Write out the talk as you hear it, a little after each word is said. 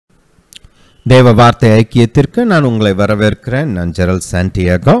தேவ வார்த்தை ஐக்கியத்திற்கு நான் உங்களை வரவேற்கிறேன். நான் ஜெரல்ட்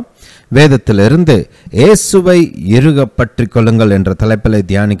சாண்டியாகோ. வேதத்திலிருந்து இயேசுவை இறுக பற்றி கொள்ளுங்கள் என்ற தலைப்பில்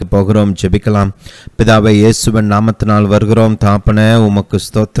தியானிக்க போகிறோம். ஜெபிக்கலாம். பிதாவை, இயேசுவின் நாமத்தினால் வருகிறோம். தாப்பனே, உமக்கு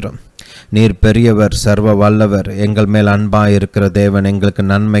ஸ்தோத்திரம். நீர் பெரியவர், சர்வ வல்லவர், எங்கள் மேல் அன்பாக இருக்கிற தேவன், எங்களுக்கு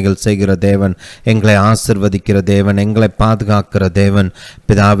நன்மைகள் செய்கிற தேவன், எங்களை ஆசிர்வதிக்கிற தேவன், எங்களை பாதுகாக்கிற தேவன்.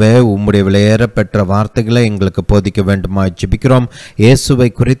 பிதாவே, உம்முடைய விலையேற பெற்ற வார்த்தைகளை எங்களுக்கு போதிக்க வேண்டுமாய் ஜெபிக்கிறோம். இயேசுவை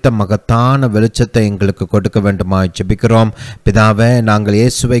குறித்த மகத்தான வெளிச்சத்தை எங்களுக்கு கொடுக்க வேண்டுமாய் ஜெபிக்கிறோம். பிதாவே, நாங்கள்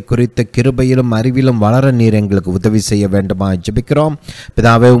இயேசுவை குறித்த கிருபையிலும் அறிவிலும் வளர நீர் எங்களுக்கு உதவி செய்ய வேண்டுமாய் ஜெபிக்கிறோம்.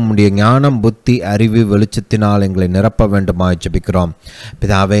 பிதாவே, உம்முடைய ஞானம், புத்தி, அறிவு, வெளிச்சத்தினால் எங்களை நிரப்ப வேண்டுமாய் ஜெபிக்கிறோம்.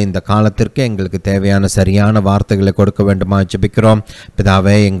 பிதாவே, இந்த காலத்திற்கு எங்களுக்கு தேவையான சரியான வார்த்தைகளை கொடுக்க வேண்டுமாய் ஜெபிக்கிறோம்.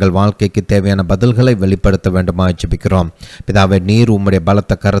 பிதாவே, எங்கள் வாழ்க்கைக்கு தேவையான பதில்களை வெளிப்படுத்த வேண்டுமாய் ஜெபிக்கிறோம். பிதாவே, நீர் உம்முடைய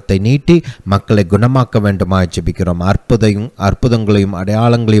பலத்த கரத்தை நீட்டி மக்களை குணமாக்க வேண்டுமாய் ஜெபிக்கிறோம். அற்புதங்களையும்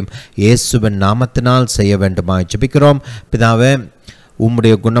அடையாளங்களையும் இயேசுவின் நாமத்தினால் செய்ய வேண்டுமாய் ஜெபிக்கிறோம். பிதாவே,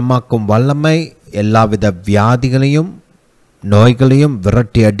 உம்முடைய குணமாக்கும் வல்லமை எல்லாவித வியாதிகளையும் நோய்களையும்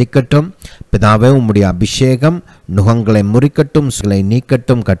விரட்டி அடிக்கட்டும். பிதாவே, உம்முடைய அபிஷேகம் நுகங்களை முறிக்கட்டும், சுகளை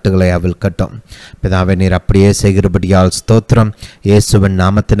நீக்கட்டும், கட்டுகளை அவிழ்க்கட்டும். பிதாவே, நீர் அப்படியே செய்கிறபடியால் ஸ்தோத்திரம். இயேசுவின்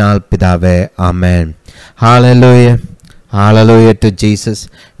நாமத்தினால் பிதாவே, ஆமென். ஹல்லேலூயா, ஹல்லேலூயா டு ஜீசஸ்.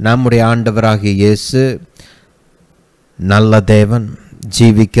 நம்முடைய ஆண்டவராகிய இயேசு நல்ல தேவன்,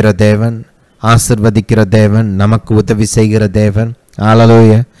 ஜீவிக்கிற தேவன், ஆசிர்வதிக்கிற தேவன், நமக்கு உதவி செய்கிற தேவன்.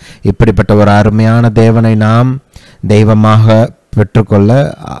 ஹல்லேலூயா. இப்படிப்பட்ட ஒரு அருமையான தேவனை நாம் தெய்வமாக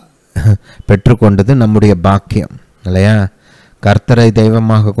பெற்றுக்கொண்டது நம்முடைய பாக்கியம் இல்லையா? கர்த்தரை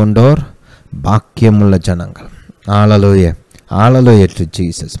தெய்வமாக கொண்டோர் பாக்கியமுள்ள ஜனங்கள். ஹல்லேலூயா, ஹல்லேலூயா டு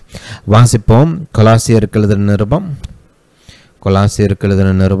ஜீசஸ். வாசிப்போம். கொலாசியருக்கு எழுதின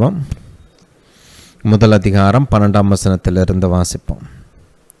நிருபம் முதல் அதிகாரம் 12ஆம் வசனத்திலிருந்து வாசிப்போம்.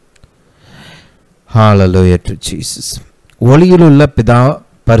 ஹல்லேலூயா டு ஜீசஸ். ஒளியிலுள்ள பிதா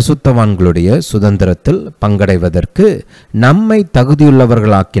பரிசுத்தவான்களுடைய சுதந்திரத்தில் பங்கடைவதற்கு நம்மை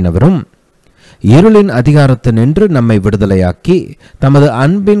தகுதியுள்ளவர்களாக்கினவரும், இருளின் அதிகாரத்தினின்று நம்மை விடுதலையாக்கி தமது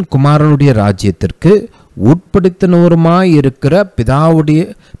அன்பின் குமாரனுடைய ராஜ்யத்திற்கு உட்படுத்தினவருமாயிருக்கிற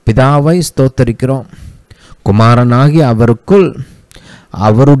பிதாவை ஸ்தோத்தரிக்கிறோம். குமாரனாகி அவருக்குள்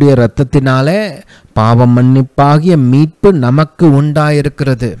அவருடைய இரத்தத்தினாலே பாவம் மன்னிப்பாகிய மீட்பு நமக்கு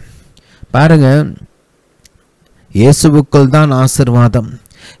உண்டாயிருக்கிறது. பாருங்க, இயேசுவுக்குள் தான் ஆசீர்வாதம்,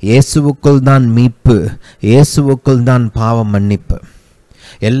 இயேசுவுக்குள் தான் மீட்பு, இயேசுவுக்குள் தான் பாவ மன்னிப்பு.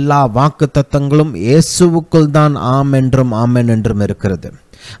 எல்லா வாக்கு தத்தங்களும் இயேசுவுக்குள் தான் ஆம் என்றும் ஆமென் என்றும் இருக்கிறது.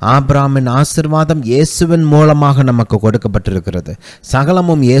 ஆபிரகாமின் ஆசீர்வாதம் இயேசுவின் மூலமாக நமக்கு கொடுக்கப்பட்டிருக்கிறது.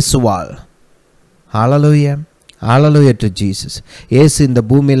 சகலமும் இயேசுவால். ஹல்லேலூயா, ஹல்லேலூயா டு ஜீசஸ். இயேசு இந்த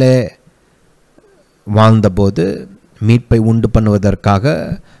பூமியிலே வாழ்ந்தபோது மீட்பை உண்டு பண்ணுவதற்காக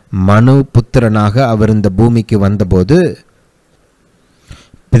மனு புத்திரனாக அவர் இந்த பூமிக்கு வந்தபோது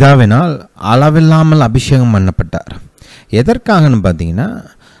பிதாவினால் அளவில்லாமல் அபிஷேகம் பண்ணப்பட்டார். எதற்காகன்னு பார்த்தீங்கன்னா,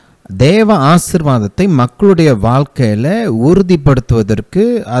 தேவ ஆசீர்வாதத்தை மக்களுடைய வாழ்க்கையில் உறுதிப்படுத்துவதற்கு,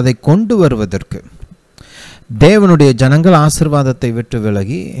 அதை கொண்டு வருவதற்கு. தேவனுடைய ஜனங்கள் ஆசீர்வாதத்தை விட்டு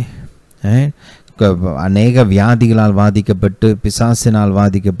விலகி அநேக வியாதிகளால் பாதிக்கப்பட்டு, பிசாசினால்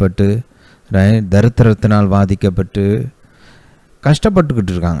பாதிக்கப்பட்டு, தரித்திரத்தினால் பாதிக்கப்பட்டு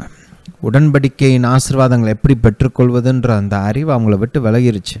கஷ்டப்பட்டுக்கிட்டு இருக்காங்க. உடன்படிக்கையின் ஆசீர்வாதங்களை எப்படி பெற்றுக்கொள்வதுன்ற அந்த அறிவு அவங்கள விட்டு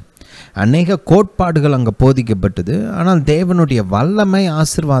விலகிருச்சு. அநேக கோட்பாடுகள் அங்கே போதிக்கப்பட்டது. ஆனால் தேவனுடைய வல்லமை,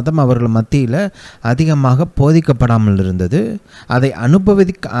 ஆசீர்வாதம் அவர்கள் மத்தியில் அதிகமாக போதிக்கப்படாமல் இருந்தது. அதை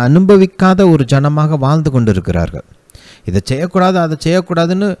அனுபவிக்காத ஒரு ஜனமாக வாழ்ந்து கொண்டிருக்கிறார்கள். இதை செய்யக்கூடாது, அதை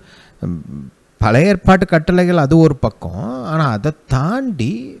செய்யக்கூடாதுன்னு பழைய ஏற்பாட்டு கட்டளைகள் அது ஒரு பக்கம். ஆனால் அதை தாண்டி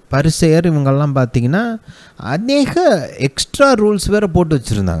பரிசேயர் இவங்கெல்லாம் பார்த்திங்கன்னா அநேக எக்ஸ்ட்ரா ரூல்ஸ் வேறு போட்டு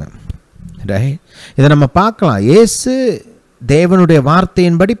வச்சுருந்தாங்க. ரைட், இதை நம்ம பார்க்கலாம். இயேசு தேவனுடைய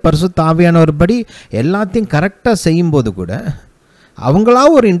வார்த்தையின்படி, பரிசுத்த ஆவியானவர்படி எல்லாத்தையும் கரெக்டாக செய்யும்போது கூட அவங்களா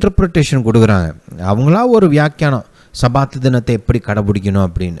ஒரு இன்டர்பிரிட்டேஷன் கொடுக்குறாங்க. அவங்களா ஒரு வியாக்கியானம், சபாத்து தினத்தை எப்படி கடைபிடிக்கணும்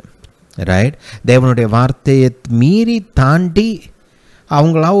அப்படின்னு. ரைட், தேவனுடைய வார்த்தையை மீறி தாண்டி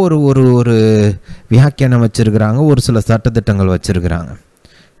அவங்களா ஒரு ஒரு ஒரு வியாக்கியானம் வச்சுருக்கிறாங்க, ஒரு சில சட்டத்திட்டங்கள் வச்சுருக்கிறாங்க.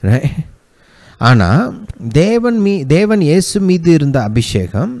 ஆனால் தேவன் இயேசு மீது இருந்த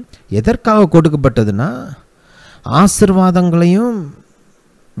அபிஷேகம் எதற்காக கொடுக்கப்பட்டதுன்னா, ஆசீர்வாதங்களையும்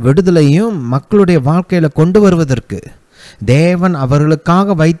விடுதலையும் மக்களுடைய வாழ்க்கையில் கொண்டு வருவதற்கு. தேவன்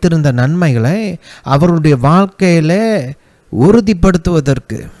அவர்களுக்காக வைத்திருந்த நன்மைகளை அவர்களுடைய வாழ்க்கையில்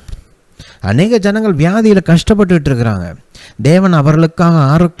உறுதிப்படுத்துவதற்கு. அநேக ஜனங்கள் வியாதியில் கஷ்டப்பட்டுட்டு இருக்கிறாங்க. தேவன் அவர்களுக்காக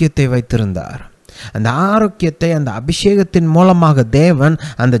ஆரோக்கியத்தை வைத்திருந்தார். அந்த ஆரோக்கியத்தை அந்த அபிஷேகத்தின் மூலமாக தேவன்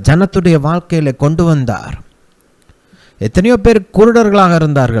அந்த ஜனத்துடைய வாழ்க்கையில் கொண்டு வந்தார். எத்தனையோ பேர் குருடர்களாக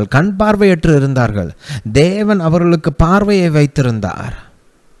இருந்தார்கள், கண் பார்வையற்று இருந்தார்கள். தேவன் அவர்களுக்கு பார்வையை வைத்திருந்தார்.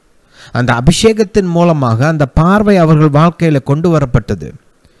 அந்த அபிஷேகத்தின் மூலமாக அந்த பார்வை அவர்கள் வாழ்க்கையில் கொண்டு வரப்பட்டது.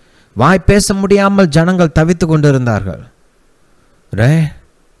 வாய் பேச முடியாமல் ஜனங்கள் தவித்து கொண்டிருந்தார்கள்.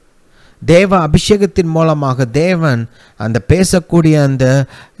 தேவ அபிஷேகத்தின் மூலமாக தேவன் அந்த பேசக்கூடிய அந்த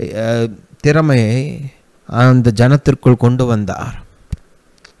திறமையை அந்த ஜனத்திற்குள் கொண்டு வந்தார்.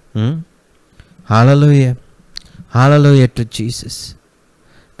 ஹல்லேலூயா, ஹல்லேலூயா டு ஜீசஸ்.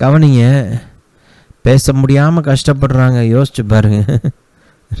 கவனிங்க, பேச முடியாமல் கஷ்டப்படுறாங்க. யோசிச்சு பாருங்க.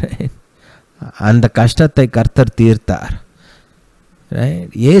 அந்த கஷ்டத்தை கர்த்தர் தீர்த்தார்.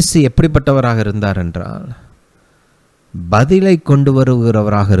 இயேசு எப்படிப்பட்டவராக இருந்தார் என்றால் பதிலை கொண்டு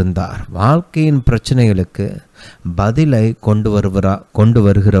வருகிறவராக இருந்தார். வாழ்க்கையின் பிரச்சனைகளுக்கு பதிலை கொண்டு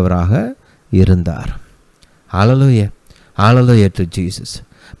வருகிறவராக இருந்தார். ஹல்லேலூயா, ஹல்லேலூயா டு ஜீசஸ்.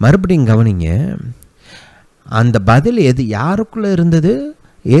 மறுபடியும் கவனிங்க, அந்த பதில் யாருக்குள்ள இருந்தது?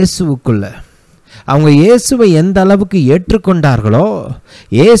 இயேசுவுக்குள்ள. அவங்க இயேசுவை எந்த அளவுக்கு ஏற்றுக்கொண்டார்களோ,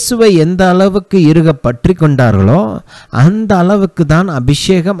 இயேசுவை எந்த அளவுக்கு இறுக பற்றி கொண்டார்களோ, அந்த அளவுக்கு தான்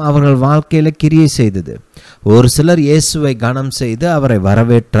அபிஷேகம் அவர்கள் வாழ்க்கையில் கிரியை செய்தது. ஒரு சிலர் இயேசுவை கனம் செய்து அவரை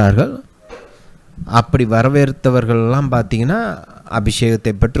வரவேற்றார்கள். அப்படி வரவேற்றவர்கள்லாம் பார்த்தீங்கன்னா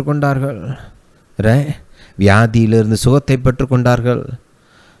அபிஷேகத்தை பெற்றுக்கொண்டார்கள், வியாதியிலிருந்து சுகத்தை பெற்றுக்கொண்டார்கள்.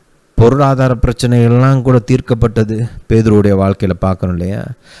 பொருளாதார பிரச்சனைகள்லாம் கூட தீர்க்கப்பட்டது. பேதுருவுடைய வாழ்க்கையில் பார்க்கணும் இல்லையா?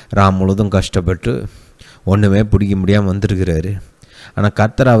 ராம் முழுதும் கஷ்டப்பட்டு ஒன்றுமே பிடிக்க முடியாமல் வந்திருக்கிறாரு. ஆனால்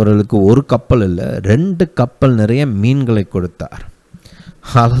கர்த்தர் அவர்களுக்கு ஒரு கப்பல் இல்லை, 2 கப்பல் நிறைய மீன்களை கொடுத்தார்.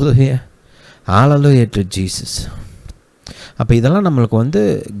 ஹல்லேலூயா, ஹல்லேலூயா டு ஜீசஸ். அப்போ இதெல்லாம் நம்மளுக்கு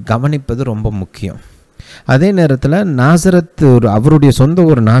கவனிப்பது ரொம்ப முக்கியம். அதே நேரத்தில் நாசரத், அவருடைய சொந்த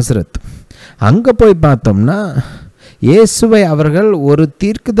ஒரு நாசரத், அங்கே போய் பார்த்தோம்னா இயேசுவை அவர்கள் ஒரு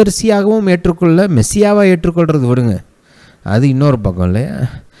தீர்க்கதரிசியாகவும் ஏற்றுக்கொள்ள, மெசியாவாக ஏற்றுக்கொள்கிறது விடுங்க, அது இன்னொரு பக்கம் இல்லையா?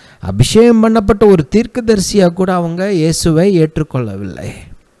 அபிஷேகம் பண்ணப்பட்ட ஒரு தீர்க்கதரிசியாக கூட அவங்க இயேசுவை ஏற்றுக்கொள்ளவில்லை.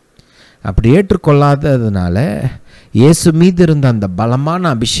 அப்படி ஏற்றுக்கொள்ளாததுனால இயேசு மீது இருந்த அந்த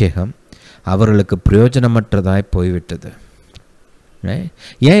பலமான அபிஷேகம் அவர்களுக்கு பிரயோஜனமற்றதாய் போய்விட்டது.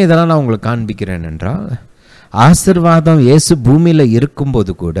 ஏன் இதெல்லாம் நான் உங்களுக்கு காண்பிக்கிறேன் என்றால், ஆசீர்வாதம் இயேசு பூமியில்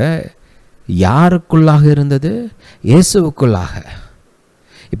இருக்கும்போது கூட யாருக்குள்ளாக இருந்தது? இயேசுவுக்குள்ளாக.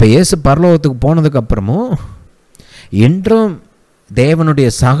 இப்போ இயேசு பரலோகத்துக்கு போனதுக்கு அப்புறமும் இன்றும் தேவனுடைய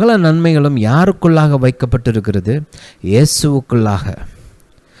சகல நன்மைகளும் யாருக்குள்ளாக வைக்கப்பட்டிருக்கிறது? இயேசுவுக்குள்ளாக.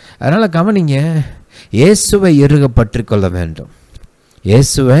 அதனால் கவனிங்க, இயேசுவை இறுக பற்றி கொள்ள வேண்டும்,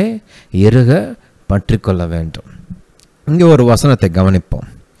 இயேசுவை இறுக பற்றி கொள்ள வேண்டும். இங்கே ஒரு வசனத்தை கவனிப்போம்.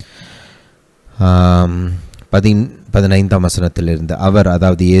 15ஆம் வசனத்திலிருந்து, அவர்,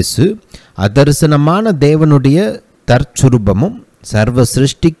 அதாவது இயேசு, அதரிசனமான தேவனுடைய தற்சுரூபமும் சர்வ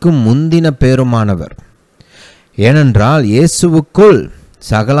சிருஷ்டிக்கும் முந்தின பேருமானவர். ஏனென்றால் இயேசுவுக்குள்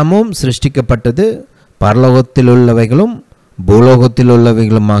சகலமும் சிருஷ்டிக்கப்பட்டது, பரலோகத்தில் உள்ளவைகளும் பூலோகத்தில்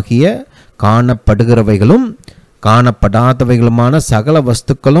உள்ளவைகளுமாகிய காணப்படுகிறவைகளும் காணப்படாதவைகளுமான சகல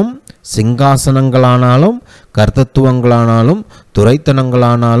வஸ்துக்களும், சிங்காசனங்களானாலும் கர்த்தத்துவங்களானாலும்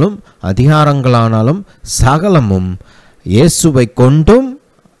துரைத்தனங்களானாலும் அதிகாரங்களானாலும் சகலமும் இயேசுவை கொண்டும்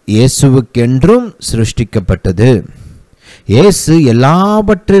இயேசுவுக்கென்றும் சிருஷ்டிக்கப்பட்டது. இயேசு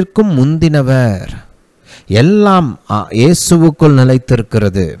எல்லாவற்றிற்கும் முந்தினவர். எல்லாம் இயேசுவுக்குள்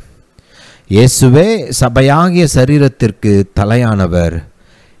நிலைத்திருக்கிறது. இயேசுவே சபையாகிய சரீரத்திற்கு தலையானவர்.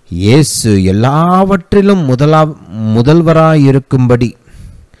 இயேசு எல்லாவற்றிலும் முதல்வராயிருக்கும்படி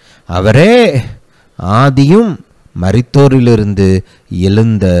அவரே ஆதியும் மரித்தோரிலிருந்து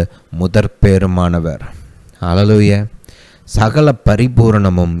எழுந்த முதற்பேருமானவர். ஹல்லேலூயா. சகல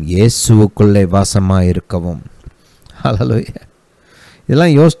பரிபூரணமும் இயேசுவுக்குள்ளே வாசமாயிருக்கவும். ஹல்லேலூயா.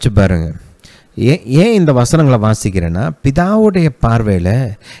 இதெல்லாம் யோசிச்சு பாருங்க. ஏன் இந்த வசனங்களை வாசிக்கிறேன்னா, பிதாவுடைய பார்வையில்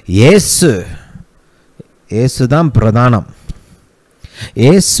இயேசு தான் பிரதானம்.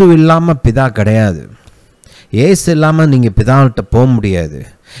 இயேசு இல்லாமல் பிதா கிடையாது. இயேசு இல்லாமல் நீங்கள் பிதாவிட்ட போக முடியாது.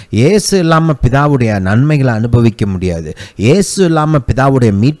 இயேசு இல்லாமல் பிதாவுடைய நன்மைகளை அனுபவிக்க முடியாது. இயேசு இல்லாமல்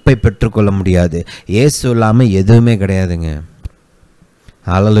பிதாவுடைய மீட்பை பெற்றுக்கொள்ள முடியாது. இயேசு இல்லாமல் எதுவுமே கிடையாதுங்க.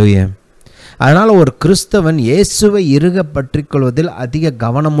 ஹல்லேலூயா. அதனால் ஒரு கிறிஸ்தவன் இயேசுவை இறுக பற்றி கொள்வதில் அதிக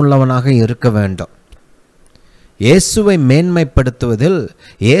கவனமுள்ளவனாக இருக்க வேண்டும். இயேசுவை மேன்மைப்படுத்துவதில்,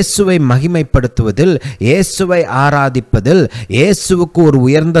 இயேசுவை மகிமைப்படுத்துவதில், இயேசுவை ஆராதிப்பதில், இயேசுவுக்கு ஒரு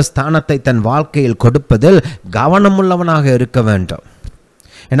உயர்ந்த ஸ்தானத்தை தன் வாழ்க்கையில் கொடுப்பதில் கவனமுள்ளவனாக இருக்க வேண்டும்.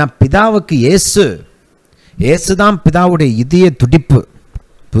 ஏன்னா பிதாவுக்கு இயேசு தான் பிதாவுடைய இதய துடிப்பு.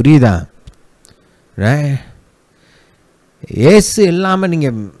 புரியுதா? இயேசு இல்லாமல்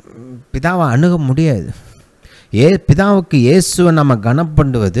நீங்கள் பிதாவை அணுக முடியாது. பிதாவுக்கு இயேசுவை நம்ம கனம்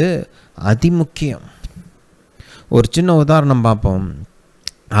பண்ணுவது அதிமுக்கியம். ஒரு சின்ன உதாரணம் பார்ப்போம்.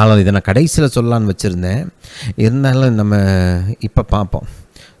 இதை நான் கடைசியில் சொல்லலான்னு வச்சுருந்தேன், இருந்தாலும் நம்ம இப்போ பார்ப்போம்.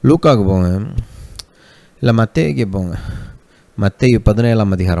 லூக்காவுக்கு போங்க, இல்லை மத்தேயுக்கு போங்க. மத்தேயு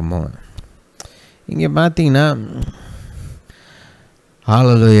 17ஆம் அதிகாரம் போங்க. இங்கே பார்த்தீங்கன்னா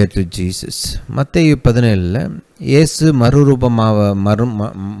ஹல்லேலூயா டு ஜீசஸ். மத்தேயு 17 இயேசு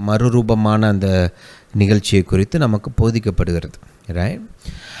மறுரூபமான அந்த நிகழ்ச்சியை குறித்து நமக்கு போதிக்கப்படுகிறது. ரைட்,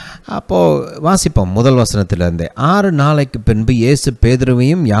 அப்போது வாசிப்போம் முதல் வசனத்திலிருந்து. 6 நாளைக்கு பின்பு இயேசு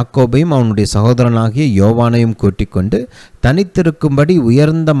பேதுருவையும் யாக்கோபையும் அவனுடைய சகோதரனாகிய யோவானையும் கூட்டிக் கொண்டு தனித்திருக்கும்படி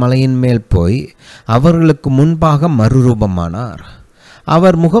உயர்ந்த மலையின் மேல் போய் அவர்களுக்கு முன்பாக மறுரூபமானார்.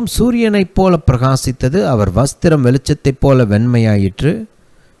 அவர் முகம் சூரியனைப் போல பிரகாசித்தது, அவர் வஸ்திரம் வெளிச்சத்தைப் போல வெண்மையாயிற்று.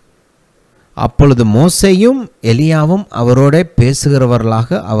 அப்பொழுது மோசேயும் எலியாவும் அவரோட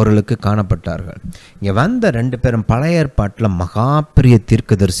பேசுகிறவர்களாக அவர்களுக்கு காணப்பட்டார்கள். இங்கே வந்த 2 பேரும் பழைய ஏற்பாட்டில் மகா பெரிய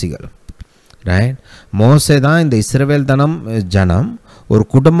தீர்க்கதரிசிகள். ரைட், மோசே தான் இந்த இஸ்ரவேல் ஜனம் ஒரு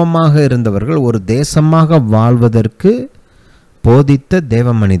குடும்பமாக இருந்தவர்கள், ஒரு தேசமாக வாழ்வதற்கு போதித்த தேவ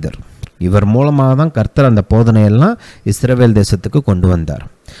மனிதர். இவர் மூலமாக தான் கர்த்தர் அந்த போதனையெல்லாம் இஸ்ரவேல் தேசத்துக்கு கொண்டு வந்தார்.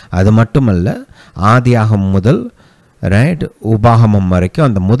 அது மட்டுமல்ல, ஆதியாகமம் முதல் ரைட் உபாகமம் வரைக்கும்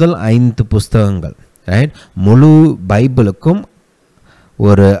அந்த முதல் 5 புஸ்தகங்கள், ரைட், முழு பைபிளுக்கும்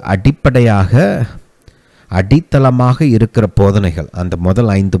ஒரு அடித்தளமாக இருக்கிற போதனைகள் அந்த முதல்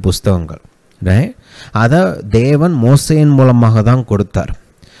 5 புஸ்தகங்கள். ரைட், அதை தேவன் மோசேயின் மூலமாக தான் கொடுத்தார்.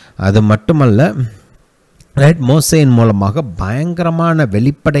 அது மட்டுமல்ல, ரைட், மோசேயின் மூலமாக பயங்கரமான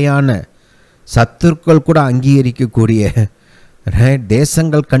வெளிப்படையான சத்துருக்கள் கூட அங்கீகரிக்கக்கூடிய, ரைட்,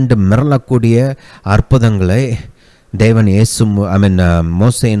 தேசங்கள் கண்டு மிரளக்கூடிய அற்புதங்களை தேவன்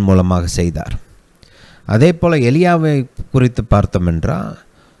மோசேயின் மூலமாக செய்தார். அதே போல் எலியாவை குறித்து பார்த்தோம் என்றால்,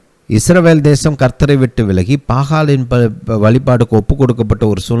 இஸ்ரவேல் தேசம் கர்த்தரை விட்டு விலகி பாகாலின் வழிபாடுக்கு ஒப்பு கொடுக்கப்பட்ட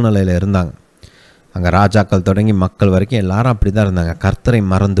ஒரு சூழ்நிலையில் இருந்தாங்க. அங்கே ராஜாக்கள் தொடங்கி மக்கள் வரைக்கும் எல்லாரும் அப்படி தான் இருந்தாங்க. கர்த்தரை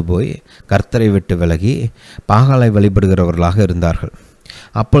மறந்து போய் கர்த்தரை விட்டு விலகி பாகாலை வழிபடுகிறவர்களாக இருந்தார்கள்.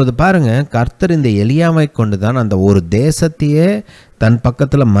 அப்பொழுது பாருங்கள், கர்த்தர் இந்த எலியாவை கொண்டு தான் அந்த ஒரு தேசத்தையே தன்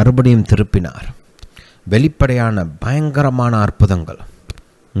பக்கத்தில் மறுபடியும் திருப்பினார். வெளிப்படையான பயங்கரமான அற்புதங்கள்.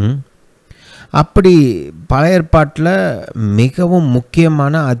 அப்படி பழைய ஏற்பாட்டில் மிகவும்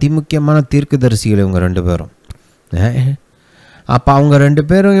முக்கியமான அதிமுக்கியமான தீர்க்கதரிசிகள் இவங்க 2 பேரும். அப்போ அவங்க 2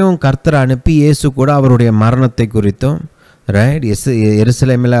 பேரையும் கர்த்தரை அனுப்பி இயேசு கூட அவருடைய மரணத்தை குறித்தும், ரைட்,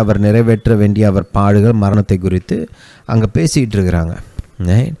 எருசலேமில் அவர் நிறைவேற்ற வேண்டிய அவர் பாடுகள் மரணத்தை குறித்து அங்கே பேசிகிட்டு இருக்கிறாங்க.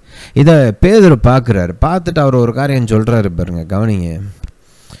 இதை பேதுரு பார்க்குறாரு. பார்த்துட்டு அவர் ஒரு காரியம் சொல்கிறாரு பாருங்க, கவனிங்க.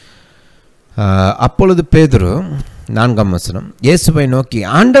 அப்பொழுது பேதுரு 4ஆம் வசனம் இயேசுவை நோக்கி,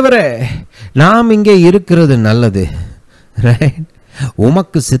 ஆண்டவரே, நாம் இங்கே இருக்கிறது நல்லது. ரைட்,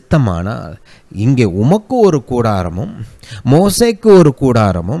 உமக்கு சித்தமானால் இங்கே உமக்கு ஒரு கூடாரமும் மோசேக்கு ஒரு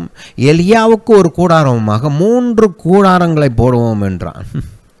கூடாரமும் எலியாவுக்கு ஒரு கூடாரமுமாக 3 கூடாரங்களை போடுவோம் என்றான்.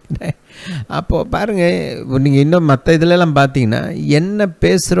 அப்போது பாருங்கள், நீங்கள் இன்னும் மற்ற இதிலெல்லாம் பார்த்தீங்கன்னா என்ன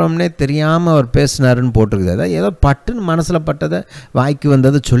பேசுகிறோம்னே தெரியாமல் அவர் பேசினாருன்னு போட்டிருக்குது. அதாவது ஏதோ பட்டுன்னு மனசில் பட்டதை வாய்க்கு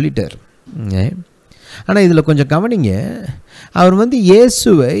வந்ததை சொல்லிட்டார். ஆனால் இதில் கொஞ்சம் கவனிங்க, அவர்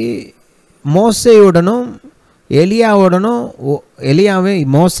இயேசுவை மோசேயுடனும் எலியாவுடனும்,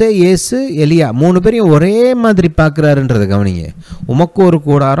 மோசே, இயேசு, எலியா 3 பேரையும் ஒரே மாதிரி பார்க்குறாருன்றதை கவனிங்க. உமக்கு ஒரு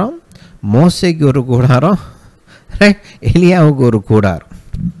கூடாரம், மோசேக்கு ஒரு கூடாரம், எலியாவுக்கு ஒரு கூடாரம்.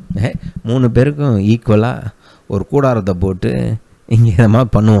 3 பேருக்கும் ஈக்குவலாக ஒரு கூடாரத்தை போட்டு இங்கே இந்த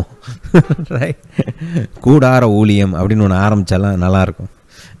மாதிரி பண்ணுவோம். ரைட், கூடார ஊழியம் அப்படின்னு ஒன்று ஆரம்பித்தாலாம் நல்லாயிருக்கும்.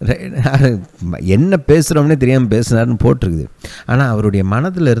 என்ன பேசுகிறோம்னே தெரியாமல் பேசுனாருன்னு போட்டிருக்குது. ஆனால் அவருடைய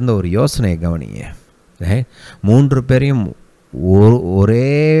மனதில் இருந்த ஒரு யோசனையை கவனிங்க. 3 பேரையும் ஒரே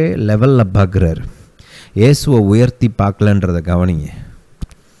லெவலில் பார்க்குறாரு. இயேசுவை உயர்த்தி பார்க்கலன்றதை கவனிங்க.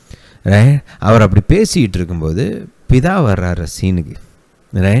 அவர் அப்படி பேசிக்கிட்டு இருக்கும்போது பிதா வர்றாரு சீனுக்கு.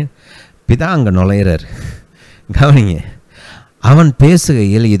 பிதா அங்கே நுழையிறார். கவனிங்க, அவன்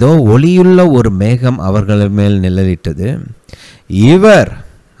பேசுகையில் இதோ ஒளியுள்ள ஒரு மேகம் அவர்கள் மேல் நிழலிட்டது. இவர்,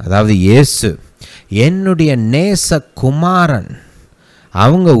 அதாவது இயேசு, என்னுடைய நேச குமாரன்.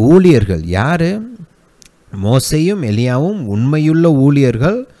 அவங்க ஊழியர்கள் யார்? மோசேயும் எலியாவும் உண்மையுள்ள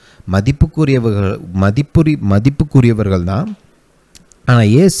ஊழியர்கள், மதிப்புக்குரியவர்கள் தான். ஆனால்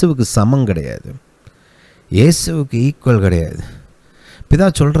இயேசுவுக்கு சமம் கிடையாது, இயேசுவுக்கு ஈக்குவல் கிடையாது. பிதா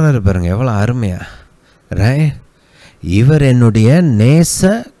சொல்கிறாரு பாருங்க, எவ்வளோ அருமையா. ரைட், இவர் என்னுடைய நேச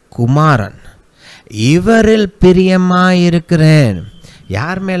குமாரன், இவரில் பிரியமாயிருக்கிறேன்.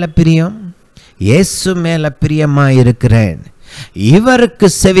 யார் மேலே பிரியம்? இயேசு மேலே பிரியமாயிருக்கிறேன். இவருக்கு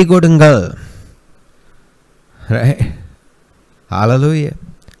செவி கொடுங்கள். ஹல்லேலூயா,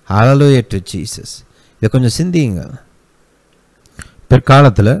 ஹல்லேலூயா டு ஜீசஸ். இதை கொஞ்சம் சிந்தியுங்க.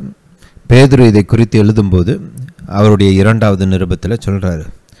 பிற்காலத்தில் பேதுரு இதை குறித்து எழுதும்போது அவருடைய 2வது நிருபத்தில் சொல்கிறாரு,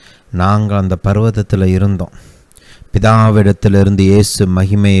 நாங்கள் அந்த பர்வதத்தில் இருந்தோம், பிதாவிடத்திலிருந்து இயேசு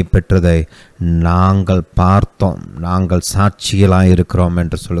மகிமையை பெற்றதை நாங்கள் பார்த்தோம், நாங்கள் சாட்சிகளாக இருக்கிறோம்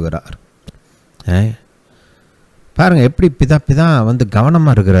என்று சொல்கிறார். பாருங்கள் எப்படி பிதா வந்து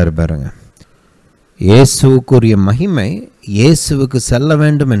கவனமாக இருக்கிறாரு பாருங்கள். இயேசுக்குரிய மகிமை இயேசுவுக்கு செல்ல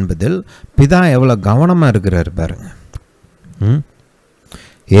வேண்டும் என்பதில் பிதா எவ்வளோ கவனமாக இருக்கிறார் பாருங்க.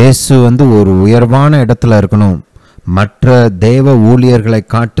 இயேசு வந்து ஒரு உயர்வான இடத்துல இருக்கணும், மற்ற தேவ ஊழியர்களை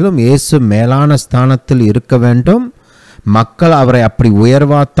காட்டிலும் இயேசு மேலான ஸ்தானத்தில் இருக்க வேண்டும், மக்கள் அவரை அப்படி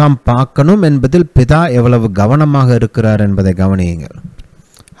உயர்வாத்தான் பார்க்கணும் என்பதில் பிதா எவ்வளவு கவனமாக இருக்கிறார் என்பதை கவனியுங்கள்.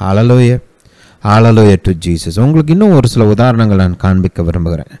 ஹல்லேலூயா, ஹல்லேலூயா டு ஜீசஸ். உங்களுக்கு இன்னும் ஒரு சில உதாரணங்கள் நான் காண்பிக்க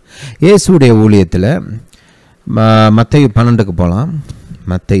விரும்புகிறேன். இயேசுடைய ஊழியத்தில் மத்தேயு 12க்கு போகலாம்.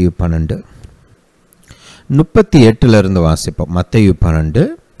 மத்தேயு 12:38 வாசிப்போம். மத்தேயு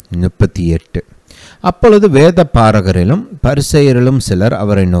 12:38. அப்பொழுது வேத பாரகரிலும் பரிசேயரிலும் சிலர்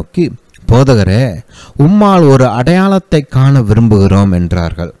அவரை நோக்கி, போதகரே, உம்மால் ஒரு அடையாளத்தை காண விரும்புகிறோம்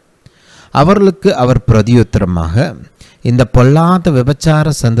என்றார்கள். அவர்களுக்கு அவர் பிரதியுத்தரமாக, இந்த பொல்லாத விபச்சார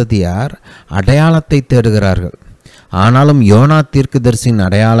சந்ததியார் அடையாளத்தை தேடுகிறார்கள், ஆனாலும் யோனா தீர்க்கதரிசியின்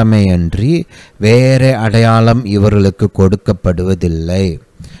அடையாளமே அன்றி வேற அடையாளம் இவர்களுக்கு கொடுக்கப்படுவதில்லை.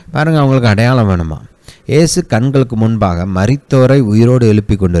 பாருங்கள், அவங்களுக்கு அடையாளம் வேணுமா? இயேசு கண்களுக்கு முன்பாக மரித்தோரை உயிரோடு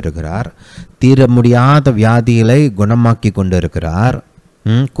எழுப்பி கொண்டிருக்கிறார், தீர முடியாத வியாதிகளை குணமாக்கி கொண்டிருக்கிறார்,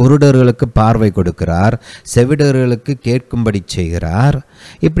 குருடர்களுக்கு பார்வை கொடுக்கிறார், செவிடர்களுக்கு கேட்கும்படி செய்கிறார்.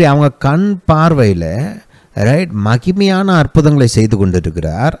 இப்படி அவங்க கண் பார்வையில் மகிமையான அற்புதங்களை செய்து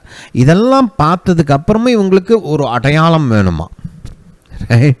கொண்டிருக்கிறார். இதெல்லாம் பார்த்ததுக்கு அப்புறமே இவங்களுக்கு ஒரு அடையாளம் வேணுமா?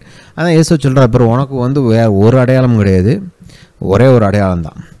 ரைட். அதான் இயேசு சொல்கிறார், அப்புறம் உனக்கு வந்து ஒரு அடையாளம் கிடையாது, ஒரே ஒரு அடையாளம்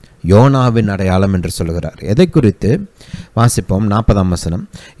தான், யோனாவின் அடையாளம் என்று சொல்கிறார். எதை குறித்து வாசிப்போம். 40ஆம் வசனம்.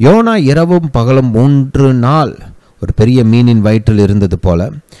 யோனா இரவும் பகலும் 3 நாள் ஒரு பெரிய மீனின் வயிற்றில் இருந்தது போல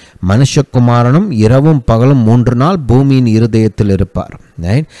மனுஷகுமாரனும் இரவும் பகலும் 3 நாள் பூமியின் இருதயத்தில் இருப்பார்.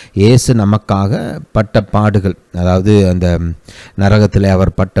 இயேசு நமக்காக பட்ட பாடுகள், அதாவது அந்த நரகத்தில்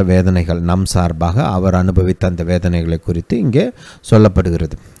அவர் பட்ட வேதனைகள், நம் சார்பாக அவர் அனுபவித்த அந்த வேதனைகளை குறித்து இங்கே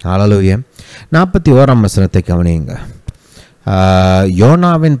சொல்லப்படுகிறது. ஹல்லேலூயா. 41ஆம் வசனத்தை கவனியுங்க.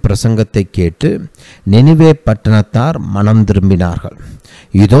 யோனாவின் பிரசங்கத்தை கேட்டு நினிவே பட்டணத்தார் மனம் திரும்பினார்கள்.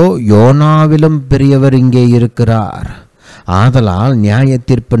 இதோ யோனாவிலும் பெரியவர் இங்கே இருக்கிறார், ஆதலால் நியாய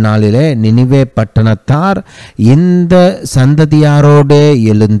தீர்ப்பு நாளிலே நினிவே பட்டணத்தார் இந்த சந்ததியாரோடே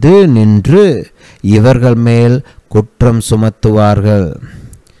எழுந்து நின்று இவர்கள் மேல் குற்றம் சுமத்துவார்கள்.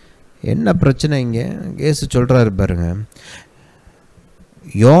 என்ன பிரச்சனை இங்கே? இயேசு சொல்கிறாரு பாருங்க,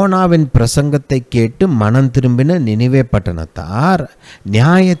 யோனாவின் பிரசங்கத்தை கேட்டு மனம் திரும்பின நினிவே பட்டணத்தார்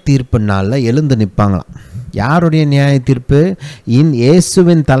நியாய தீர்ப்பு நாளில் எழுந்து நிற்பாங்களாம். யாருடைய நியாய தீர்ப்பு?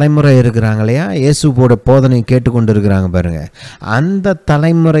 இயேசுவின் தலைமுறை இருக்கிறாங்க இல்லையா, இயேசுவோட போதனை கேட்டுக்கொண்டு இருக்கிறாங்க பாருங்க, அந்த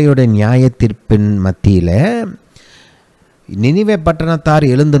தலைமுறையோட நியாய தீர்ப்பின் மத்தியில் நினிவே பட்டணத்தார்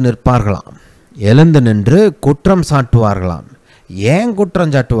எழுந்து நிற்பார்களாம். எழுந்து நின்று குற்றம் சாட்டுவார்களாம். ஏன்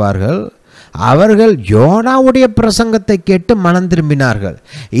குற்றம் சாட்டுவார்கள்? அவர்கள் யோனாவுடைய பிரசங்கத்தை கேட்டு மனம் திரும்பினார்கள்.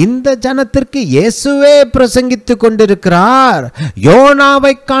 இந்த ஜனத்திற்கு இயேசுவே பிரசங்கித்து கொண்டிருக்கிறார்,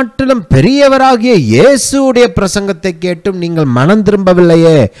 யோனாவை காட்டிலும் பெரியவராகிய இயேசுடைய பிரசங்கத்தை கேட்டும் நீங்கள் மனம்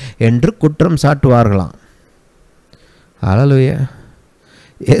திரும்பவில்லையே என்று குற்றம் சாட்டுவார்களாம். ஹல்லேலூயா.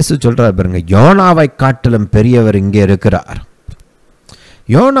 இயேசு சொல்றார் பாருங்க, யோனாவை காட்டிலும் பெரியவர் இங்கே இருக்கிறார்.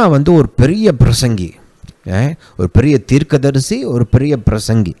 யோனா வந்து ஒரு பெரிய பிரசங்கி, ஒரு பெரிய தீர்க்கதரிசி, ஒரு பெரிய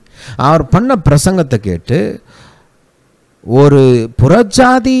பிரசங்கி. அவர் பண்ண பிரசங்கத்தை கேட்டு ஒரு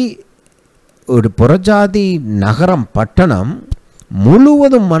புறஜாதி நகரம், பட்டணம்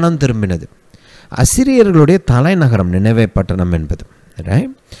முழுவதும் மனம் திரும்பினது. அசிரியர்களுடைய தலைநகரம் நினைவே பட்டணம் என்பது.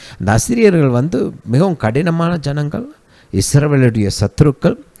 அந்த அசிரியர்கள் வந்து மிகவும் கடினமான ஜனங்கள், இஸ்ரவேலுடைய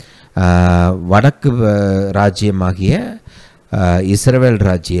சத்துருக்கள். வடக்கு ராஜ்யமாகிய இஸ்ரவேல்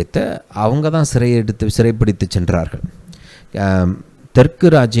ராஜ்யத்தை அவங்க தான் சிறைப்பிடித்து சென்றார்கள். தெற்கு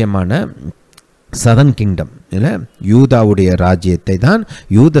ராஜ்யமான சதன் கிங்டம் இல்லை, யூதாவுடைய ராஜ்யத்தை தான்,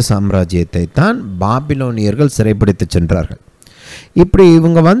 யூத சாம்ராஜ்யத்தை தான் பாபிலோனியர்கள் சிறைப்பிடித்து சென்றார்கள். இப்படி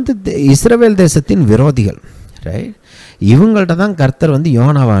இவங்க வந்து இஸ்ரவேல் தேசத்தின் விரோதிகள். ரைட். இவங்கள்ட்ட தான் கர்த்தர் வந்து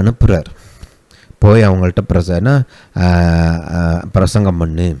யோனாவை அனுப்புகிறார், போய் அவங்கள்ட்ட பிரசங்கம்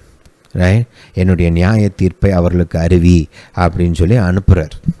பண்ணு, ரைட், என்னுடைய நியாய தீர்ப்பை அவர்களுக்கு அறிவி அப்படின்னு சொல்லி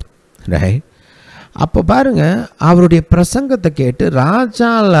அனுப்புகிறார். ரைட். அப்போ பாருங்கள், அவருடைய பிரசங்கத்தை கேட்டு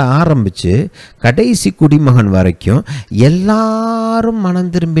ராஜாவில் ஆரம்பித்து கடைசி குடிமகன் வரைக்கும் எல்லாரும்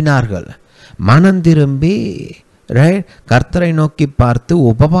மனம் திரும்பினார்கள். மனம் திரும்பி ரைட் கர்த்தரை நோக்கி பார்த்து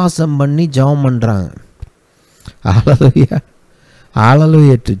உபவாசம் பண்ணி ஜெபம் பண்ணுறாங்க. ஹல்லேலூயா,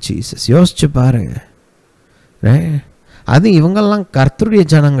 ஹல்லேலூயா டு ஜீசஸ். யோசிச்சு பாருங்க, அது இவங்கெல்லாம் கர்த்தருடைய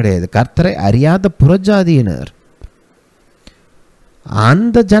ஜனம் கிடையாது, கர்த்தரை அறியாத புறஜாதியினர்.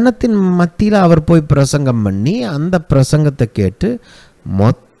 அந்த ஜனத்தின் மத்தியில் அவர் போய் பிரசங்கம் பண்ணி அந்த பிரசங்கத்தை கேட்டு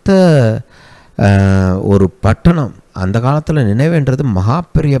மொத்த ஒரு பட்டணம், அந்த காலத்தில் நினைவேன்றது மகா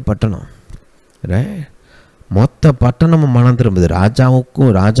பெரிய பட்டணம், மொத்த பட்டணமும் மனம் திரும்புது,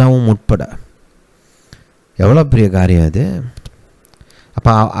 ராஜாவும் உட்பட. எவ்வளோ பெரிய காரியம் அது.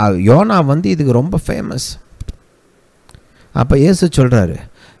 அப்போ யோனா இதுக்கு ரொம்ப ஃபேமஸ். அப்போ இயேசு சொல்கிறாரு,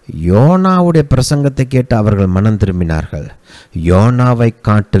 யோனாவுடைய பிரசங்கத்தை கேட்டு அவர்கள் மனம் திரும்பினார்கள், யோனாவை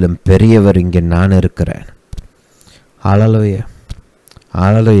காட்டிலும் பெரியவர் இங்கே நான் இருக்கிறேன். ஹல்லேலூயா,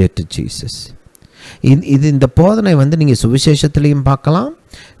 ஹல்லேலூயா டு ஜீசஸ். இது இந்த போதனை நீங்கள் சுவிசேஷத்துலேயும் பார்க்கலாம்,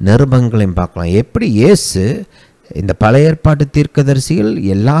 நிருபங்களையும் பார்க்கலாம். எப்படி இயேசு இந்த பழைய ஏற்பாட்டு தீர்க்கதரிசிகள்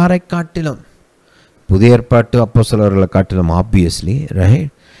எல்லாரை காட்டிலும், புதிய ஏற்பாட்டு அப்போஸ்தலர்களை காட்டிலும் ஆப்வியஸ்லி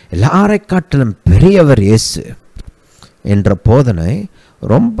எல்லாரை காட்டிலும் பெரியவர் இயேசு என்ற போதனை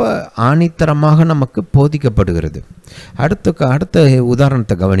ரொம்ப ஆணித்தரமாக நமக்கு போதிக்கப்படுகிறது. அடுத்த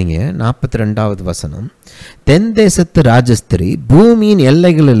உதாரணத்தை கவனிங்க. 42வது வசனம். தென் தேசத்து ராஜஸ்திரி பூமியின்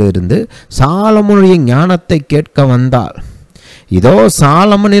எல்லைகளிலிருந்து சாலமோனுடைய ஞானத்தை கேட்க வந்தாள். இதோ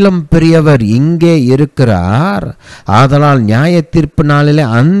சாலமோனிலும் பெரியவர் இங்கே இருக்கிறார், ஆதலால் நியாய தீர்ப்பு நாளிலே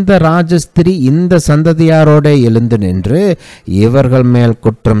அந்த ராஜஸ்திரி இந்த சந்ததியாரோட எழுந்து நின்று இவர்கள் மேல்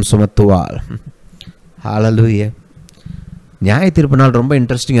குற்றம் சுமத்துவாள். ஹல்லேலூயா. நியாய தீர்ப்பு நாள் ரொம்ப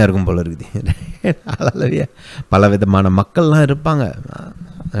இன்ட்ரெஸ்டிங்காக இருக்கும் போல இருக்குது. ஹல்லேலூயா. பல விதமான மக்கள்லாம் இருப்பாங்க.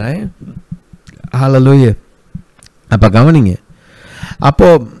 ஹல்லேலூயா. அப்போ கவனிங்க,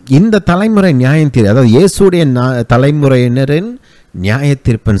 அப்போது இந்த தலைமுறை நியாயம் தீர்ப்பு, அதாவது இயேசுடைய தலைமுறையினரின் நியாய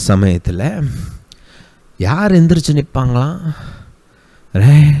தீர்ப்பின் சமயத்தில் யார் எந்திரிச்சு நிற்பாங்களாம்?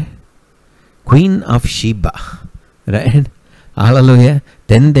 Queen of Sheeba. ஹல்லேலூயா.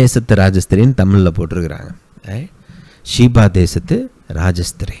 தென் தேசத்து ராஜஸ்திரின்னு தமிழில் போட்டிருக்கிறாங்க. ஷீபா தேசத்து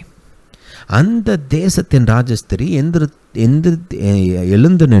ராஜஸ்திரி. அந்த தேசத்தின் ராஜஸ்திரி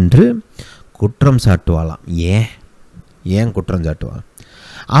எழுந்து நின்று குற்றம் சாட்டுவாளாம். ஏன் குற்றம் சாட்டுவாள்?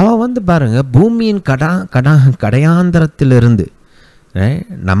 அவள் பாருங்க, பூமியின் கடையாந்திரத்திலிருந்து,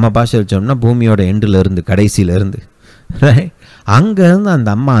 நம்ம பாஷை வச்சோம்னா பூமியோட எண்டிலிருந்து, கடைசியிலிருந்து, அங்கேருந்து அந்த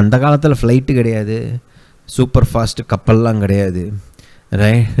அம்மா, அந்த காலத்தில் ஃப்ளைட்டு கிடையாது, சூப்பர் ஃபாஸ்ட் கப்பல்லாம் கிடையாது,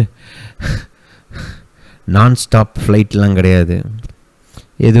 நான் ஸ்டாப் ஃப்ளைட்லாம் கிடையாது,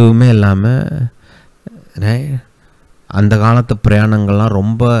 எதுவுமே இல்லாமல் அந்த காலத்து பிரயாணங்கள்லாம்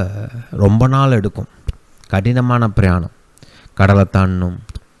ரொம்ப நாள் எடுக்கும். கடினமான பிரயாணம். கடலை தாண்டணும்,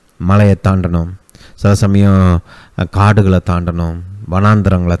 மலையை தாண்டணும், சில சமயம் காடுகளை தாண்டணும்,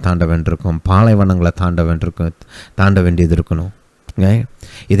 வனாந்திரங்களை தாண்ட வேண்டியிருக்கும், பாலைவனங்களை தாண்ட வேண்டியது இருக்கணும்.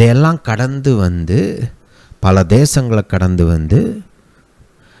 இதையெல்லாம் கடந்து பல தேசங்களை கடந்து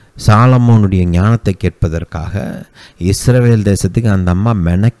சாலமோனுடைய ஞானத்தை கேட்பதற்காக இஸ்ரவேல் தேசத்துக்கு அந்த அம்மா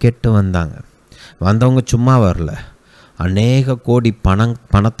மெனக்கெட்டு வந்தவங்க சும்மா வரல, அநேக கோடி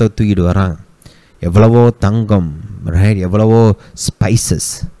பணத்தை தூக்கிட்டு வராங்க. எவ்வளவோ தங்கம், எவ்வளவோ ஸ்பைசஸ்,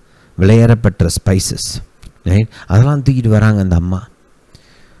 விலையேறப்பெற்ற ஸ்பைசஸ், அதெல்லாம் தூக்கிட்டு வராங்க. அந்த அம்மா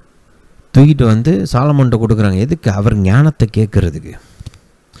தூக்கிட்டு சாலமோன்கிட்ட கொடுக்குறாங்க. எதுக்கு? அவர் ஞானத்தை கேட்குறதுக்கு.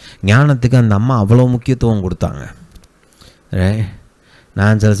 ஞானத்துக்கு அந்த அம்மா அவ்வளோ முக்கியத்துவம் கொடுத்தாங்க.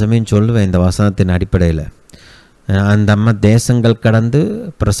 நான் சில சமயம் சொல்லுவேன், இந்த வசனத்தின் அடிப்படையில் அந்த அம்மா தேசங்கள் கடந்து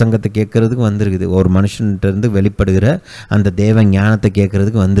பிரசங்கத்தை கேட்குறதுக்கு வந்திருக்குது. ஒரு மனுஷன்கிட்டருந்து வெளிப்படுகிற அந்த தேவ ஞானத்தை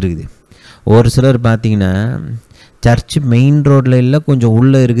கேட்குறதுக்கு வந்திருக்குது. ஒரு சிலர் பார்த்திங்கன்னா சர்ச்சு மெயின் ரோட்டில் இல்லை, கொஞ்சம்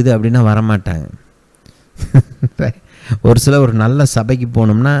உள்ளே இருக்குது அப்படின்னா வரமாட்டாங்க. ஒரு சிலர் ஒரு நல்ல சபைக்கு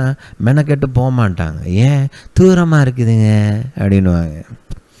போகணும்னா மெனக்கெட்டு போக மாட்டாங்க. ஏன்? தூரமாக இருக்குதுங்க அப்படின்னுவாங்க.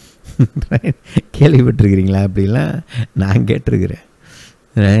 கேள்விப்பட்டிருக்கிறீங்களா? அப்படிலாம் நான் கேட்டிருக்கிறேன்.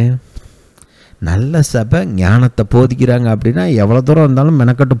 நல்ல சபை ஞானத்தை போதிக்கிறாங்க அப்படின்னா எவ்வளோ தூரம் இருந்தாலும்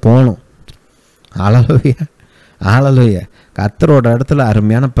மெனக்கட்டு போகணும். ஹல்லேலூயா, ஹல்லேலூயா. கர்த்தரோட இடத்துல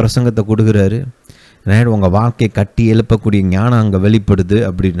அருமையான பிரசங்கத்தை கொடுக்குறாரு. உங்கள் வாழ்க்கையை கட்டி எழுப்பக்கூடிய ஞானம் அங்கே வெளிப்படுது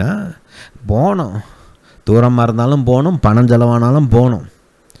அப்படின்னா போகணும். தூரமாக இருந்தாலும் போகணும், பணம் செலவானாலும் போகணும்.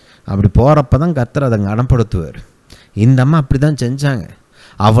 அப்படி போகிறப்ப தான் கர்த்தர் அதை கனப்படுத்துவார். இந்த அம்மா அப்படி தான் செஞ்சாங்க.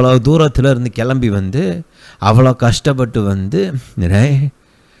 அவ்வளோ தூரத்தில் இருந்து கிளம்பி அவ்வளோ கஷ்டப்பட்டு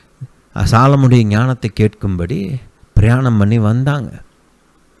சாலமோனுடைய ஞானத்தை கேட்கும்படி பிரயாணம் பண்ணி வந்தாங்க.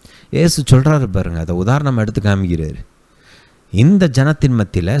 இயேசு சொல்கிறாரு பாருங்க, அதை உதாரணம் எடுத்து காமிக்கிறார். இந்த ஜனத்தின்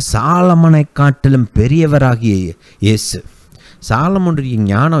மத்தியில் சாலமோனை காட்டிலும் பெரியவராகிய இயேசு. சாலமோனுடைய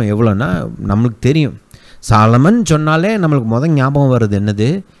ஞானம் எவ்வளோன்னா நம்மளுக்கு தெரியும். சாலமன் சொன்னாலே நம்மளுக்கு ஞாபகம் வருது என்னது?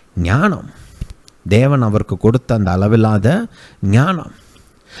 ஞானம். தேவன் அவருக்கு கொடுத்த அந்த அளவில்லாத ஞானம்.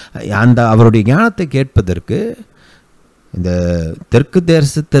 அவருடைய ஞானத்தை கேட்பதற்கு இந்த தெற்கு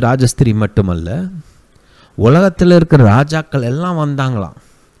தேசத்து ராஜஸ்திரி மட்டுமல்ல, உலகத்தில் இருக்கிற ராஜாக்கள் எல்லாம் வந்தாங்களாம்.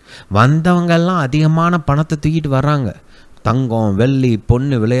 வந்தவங்க எல்லாம் அதிகமான பணத்தை தூக்கிட்டு வராங்க. தங்கம், வெள்ளி,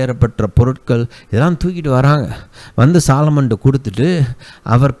 பொண்ணு, விலையேறப்பட்ட பொருட்கள் இதெல்லாம் தூக்கிட்டு வராங்க. வந்து சாலமன்ட்டு கொடுத்துட்டு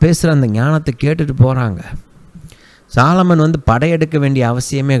அவர் பேசுகிற அந்த ஞானத்தை கேட்டுட்டு போகிறாங்க. சாலமன் வந்து படையெடுக்க வேண்டிய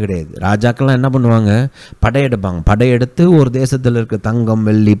அவசியமே கிடையாது. ராஜாக்கள்லாம் என்ன பண்ணுவாங்க? படையெடுப்பாங்க. படையெடுத்து ஒரு தேசத்தில் இருக்க தங்கம்,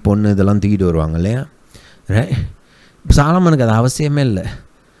 வெள்ளி, பொண்ணு இதெல்லாம் தூக்கிட்டு வருவாங்க இல்லையா? சாலமனுக்கு அது அவசியமே இல்லை.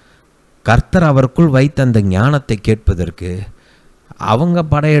 கர்த்தர் அவருக்குள் வைத்த அந்த ஞானத்தை கேட்பதற்கு அவங்க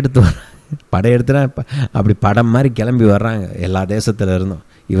படையெடுத்துனா அப்படி படம் மாதிரி கிளம்பி வர்றாங்க எல்லா தேசத்தில் இருந்தும்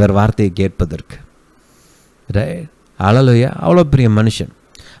இவர் வார்த்தையை கேட்பதற்கு. ஹல்லேலூயா. அவ்வளோ பெரிய மனுஷன்.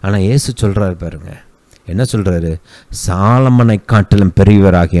 ஆனால் இயேசு சொல்கிறாரு பாருங்க, என்ன சொல்கிறாரு? சாலமனை காட்டிலும்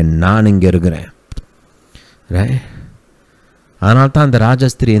பெரியவராகிய நான் இங்கே இருக்கிறேன். அதனால தான் அந்த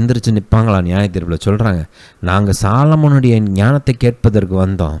ராஜஸ்திரி எந்திரிச்சு நிற்பாங்களா நியாயத்தீர்ப்பில், சொல்கிறாங்க, நாங்கள் சாலமனுடைய ஞானத்தை கேட்பதற்கு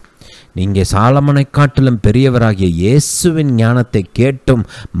வந்தோம், நீங்கள் சாலமனை காட்டிலும் பெரியவராகிய இயேசுவின் ஞானத்தை கேட்டும்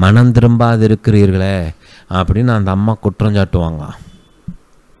மனம் திரும்பாது இருக்கிறீர்களே அப்படின்னு அந்த அம்மா குற்றம் சாட்டுவாங்க.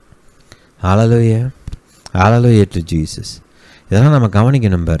 ஹல்லேலூயா, ஹல்லேலூயா டு ஜீசஸ். இதெல்லாம் நம்ம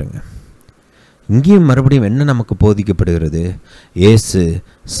கவனிக்கணும் பாருங்க. இங்கேயும் மறுபடியும் என்ன நமக்கு போதிக்கப்படுகிறது? இயேசு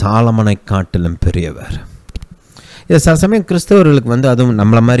சாலமனை காட்டிலும் பெரியவர். இது சில சமயம் கிறிஸ்தவர்களுக்கு வந்து, அதுவும்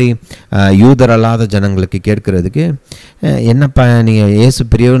நம்மளை மாதிரி யூதர் அல்லாத ஜனங்களுக்கு கேட்கறதுக்கு, என்னப்பா நீங்கள் இயேசு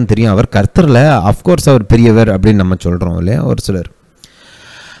பெரியவர்னு தெரியும், அவர் கர்த்தரில் அஃப்கோர்ஸ் அவர் பெரியவர் அப்படின்னு நம்ம சொல்கிறோம் இல்லையா ஒரு சிலர்.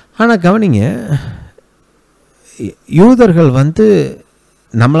 ஆனால் கவனிங்க, யூதர்கள் வந்து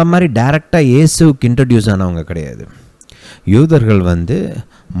நம்மளை மாதிரி டைரெக்டாக இயேசுக்கு இன்ட்ரடியூஸ் ஆனவங்க கிடையாது. யூதர்கள் வந்து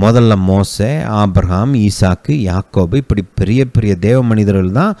முதல்ல மோசே, ஆபிரகாம், ஈசாக்கு, யாக்கோபு இப்படி பெரிய பெரிய தேவ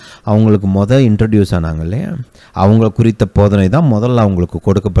மனிதர்கள் தான் அவங்களுக்கு இன்ட்ரடியூஸ் ஆனாங்க இல்லையா? அவங்கள குறித்த போதனை தான் முதல்ல அவங்களுக்கு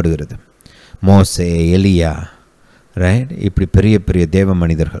கொடுக்கப்படுகிறது. மோசே, எலியா, ரைட், இப்படி பெரிய பெரிய தேவ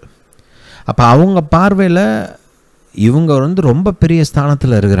மனிதர்கள். அப்போ அவங்க பார்வையில் இவங்க வந்து ரொம்ப பெரிய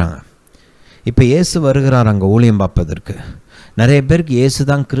ஸ்தானத்தில் இருக்கிறாங்க. இப்போ இயேசு வருகிறார் அங்கே ஊழியம் பார்ப்பதற்கு. நிறைய பேருக்கு இயேசு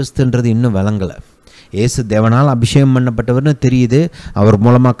தான் கிறிஸ்துன்றது இன்னும் விளங்கலை. இயேசு தேவனால் அபிஷேகம் பண்ணப்பட்டவர்னு தெரியுது, அவர்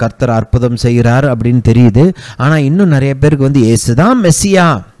மூலமாக கர்த்தர் அற்புதம் செய்கிறார் அப்படின்னு தெரியுது. ஆனால் இன்னும் நிறைய பேருக்கு வந்து இயேசு தான் மெஸ்ஸியா,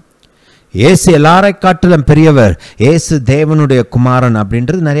 இயேசு எல்லாரை காட்டிலும் பெரியவர், இயேசு தேவனுடைய குமாரன்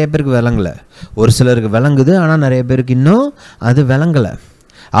அப்படின்றது நிறைய பேருக்கு விளங்கலை. ஒரு சிலருக்கு விளங்குது, ஆனால் நிறைய பேருக்கு இன்னும் அது விளங்கலை.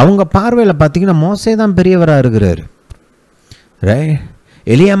 அவங்க பார்வையில் பார்த்தீங்கன்னா மோசே தான் பெரியவராக இருக்கிறார்.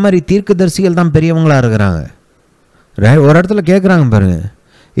 எலியா மாதிரி தீர்க்கதரிசிகள் தான் பெரியவங்களாக இருக்கிறாங்க. ஒரு இடத்துல கேட்குறாங்க பாருங்க,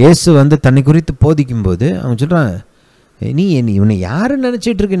 இயேசு வந்து தன்னை குறித்து போதிக்கும்போது அவங்க சொல்கிறாங்க, நீ இவனை யாருன்னு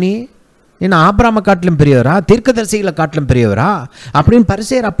நினச்சிட்டு இருக்க, நீ என்ன ஆபிரகாமை காட்டிலும் பெரியவரா, தீர்க்கதரிசிகளை காட்டிலும் பெரியவரா அப்படின்னு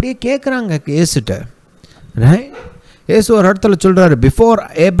பரிசேயர் அப்படியே கேட்குறாங்க இயேசுட்ட. இயேசு ஒரு இடத்துல சொல்கிறாரு, பிஃபோர்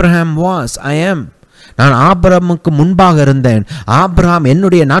ஏப்ரஹாம் வாஸ் ஐ ஆம், நான் ஆபிரகாமுக்கு முன்பாக இருந்தேன், ஆபிரகாம்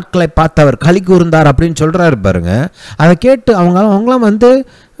என்னுடைய நாட்களை பார்த்தவர் களி கூர்ந்தார் அப்படின்னு சொல்கிறாரு பாருங்க. அதை கேட்டு அவங்களாம் வந்து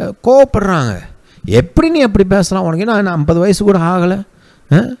கோவப்படுறாங்க. எப்படி நீ அப்படி பேசலாம்? உனக்கு என்ன 50 வயசு கூட ஆகலை?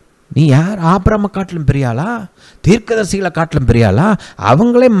 நீ யார்? ஆபிரகாமை காட்டிலும் பெரியாளா, தீர்க்கதரிசிகளை காட்டிலும் பெரியாளா?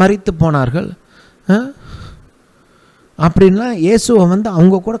 அவங்களே மரித்து போனார்கள் அப்படின்லாம் இயேசுவை வந்து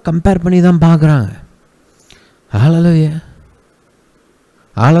அவங்க கூட கம்பேர் பண்ணி தான் பார்க்குறாங்க. ஹல்லேலூயா,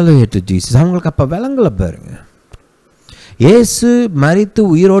 ஹல்லேலூயா டு ஜீசஸ். அவங்களுக்கு அப்போ விளங்கலை பாருங்க. இயேசு மரித்து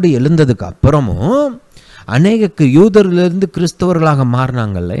உயிரோடு எழுந்ததுக்கு அப்புறமும் அநேக யூதர்களிலிருந்து கிறிஸ்தவர்களாக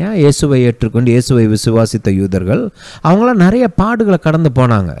மாறினாங்க இல்லையா? இயேசுவை ஏற்றுக்கொண்டு இயேசுவை விசுவாசித்த யூதர்கள் அவங்களாம் நிறைய பாடுகளை கடந்து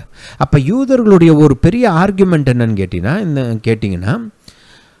போனாங்க. அப்போ யூதர்களுடைய ஒரு பெரிய ஆர்குமெண்ட் என்னன்னு கேட்டிங்கன்னா,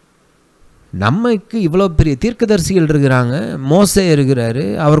 நமக்கு இவ்வளோ பெரிய தீர்க்கதரிசிகள் இருக்கிறாங்க, மோசே இருக்கிறாரு,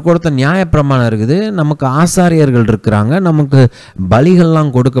 அவர் கொடுத்த நியாயப்பிரமாணம் இருக்குது, நமக்கு ஆசாரியர்கள் இருக்கிறாங்க, நமக்கு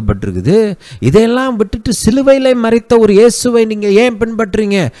பலிகள்லாம் கொடுக்கப்பட்டிருக்குது, இதையெல்லாம் விட்டுட்டு சிலுவையில் மரித்த ஒரு இயேசுவை நீங்கள் ஏன்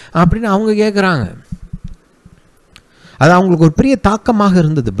பின்பற்றுறீங்க அப்படின்னு அவங்க கேட்குறாங்க. அது அவங்களுக்கு ஒரு பெரிய தாக்கமாக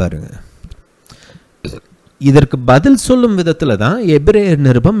இருந்தது பாருங்க. இதற்கு பதில் சொல்லும் விதத்தில் தான் எபிரேயர்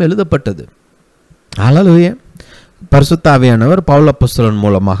நிருபம் எழுதப்பட்டது. ஹல்லேலூயா. பரிசுத்த ஆவியானவர் பவுல் அப்போஸ்தலன்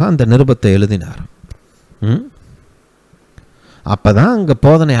மூலமாக அந்த நிருபத்தை எழுதினார். அப்பதான் அங்கே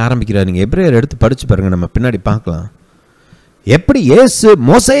போதனை ஆரம்பிக்கிறார். நீங்கள் எபிரேயர் எடுத்து படிச்சு பாருங்க, நம்ம பின்னாடி பார்க்கலாம். எப்படி இயேசு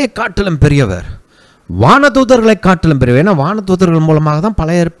மோசேயை காட்டிலும் பெரியவர், வானதூதர்களை காட்டிலும் பெரியவர். ஏன்னா வானதூதர்கள் மூலமாக தான்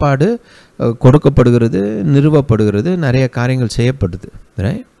பழைய ஏற்பாடு கொடுக்கப்படுகிறது, நிறுவப்படுகிறது, நிறைய காரியங்கள் செய்யப்படுது.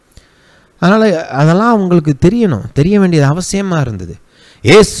 அதனால் அதெல்லாம் அவங்களுக்கு தெரிய வேண்டியது அவசியமாக இருந்தது.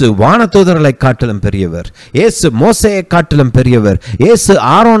 இயேசு வானதூதர்களை காட்டிலும் பெரியவர், இயேசு மோசேயை காட்டிலும் பெரியவர், இயேசு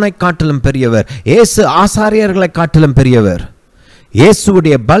ஆரோனை காட்டிலும் பெரியவர், இயேசு ஆசாரியர்களை காட்டிலும் பெரியவர்.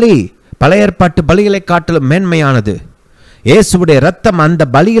 இயேசுடைய பலி பழைய ஏற்பாட்டு பலிகளை காட்டிலும் மேன்மையானது. இயேசுடைய ரத்தம் அந்த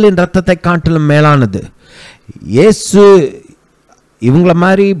பலிகளின் ரத்தத்தை காட்டிலும் மேலானது. இயேசு இவங்கள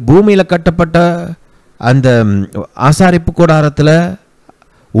மாதிரி பூமியில் கட்டப்பட்ட அந்த ஆசாரிப்பு கூடாரத்தில்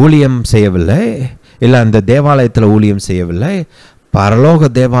ஊழியம் செய்யவில்லை, இல்லை அந்த தேவாலயத்தில் ஊழியம் செய்யவில்லை, பரலோக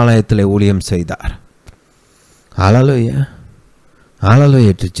தேவாலயத்தில் ஊழியம் செய்தார். ஹல்லேலூயா,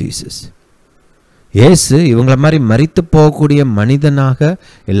 ஹல்லேலூயா டு ஜீசஸ். இயேசு இவங்கள மாதிரி மரித்து போகக்கூடிய மனிதனாக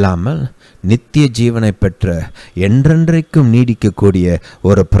இல்லாமல் நித்திய ஜீவனை பெற்ற என்றென்றைக்கும் நீடிக்கக்கூடிய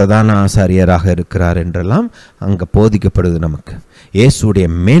ஒரு பிரதான ஆசாரியராக இருக்கிறார் என்றெல்லாம் அங்கே போதிக்கப்படுது. நமக்கு இயேசுடைய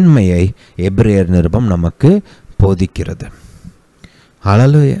மேன்மையை எபிரேயர் நிருபம் நமக்கு போதிக்கிறது.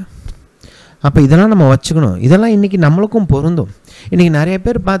 ஹல்லேலூயா. அப்போ இதெல்லாம் நம்ம வச்சுக்கணும். இதெல்லாம் இன்றைக்கி நம்மளுக்கும் பொருந்தும். இன்றைக்கி நிறைய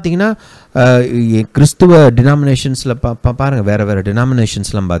பேர் பார்த்திங்கன்னா கிறிஸ்துவ டினாமினேஷன்ஸில் பாருங்கள், வேறு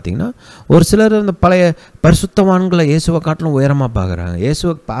டினாமினேஷன்ஸ்லாம் பார்த்திங்கன்னா ஒரு சிலர் அந்த பழைய பரிசுத்தவான்களை இயேசுவை காட்டிலும் உயரமாக பார்க்குறாங்க.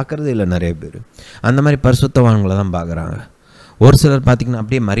 இயேசுவை பார்க்குறது இல்லை நிறைய பேர், அந்த மாதிரி பரிசுத்தவான்களை தான் பார்க்குறாங்க. ஒரு சிலர் பார்த்திங்கன்னா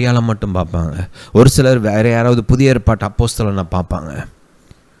அப்படியே மரியாதை மட்டும் பார்ப்பாங்க. ஒரு சிலர் வேறு யாராவது புதிய ஏற்பாட்டு அப்போஸ்தலனை பார்ப்பாங்க.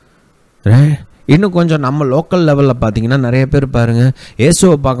 இன்னும் கொஞ்சம் நம்ம லோக்கல் லெவலில் பார்த்திங்கன்னா நிறைய பேர் பாருங்கள்,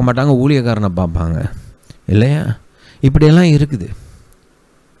 இயேசுவை பார்க்க மாட்டாங்க, ஊழியக்காரனை பார்ப்பாங்க இல்லையா? இப்படியெல்லாம் இருக்குது.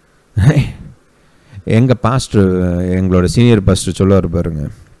 எங்கள் பாஸ்டர், எங்களோட சீனியர் பாஸ்டர் சொல்லுவார் பாருங்க,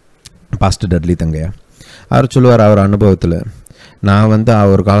 பாஸ்டர் டட்லி தங்கையா, அவர் சொல்லுவார் அவர் அனுபவத்தில், நான்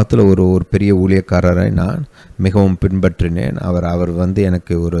அவர் காலத்தில் ஒரு பெரிய ஊழியக்காரரை நான் மிகவும் பின்பற்றினேன். அவர்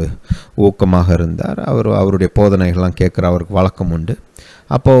எனக்கு ஒரு ஊக்கமாக இருந்தார். அவருடைய போதனைகள்லாம் கேட்குற அவருக்கு வழக்கம் உண்டு.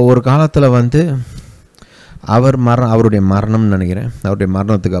 அப்போது ஒரு காலத்தில் அவருடைய மரணம்னு நினைக்கிறேன், அவருடைய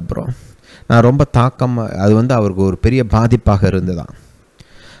மரணத்துக்கு அப்புறம் நான் ரொம்ப தாக்கம், அது அவருக்கு ஒரு பெரிய பாதிப்பாக இருந்ததான்.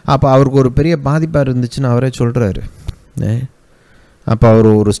 அப்போ அவருக்கு ஒரு பெரிய பாதிப்பாக இருந்துச்சுன்னு அவரே சொல்கிறாரு. அப்போ அவர்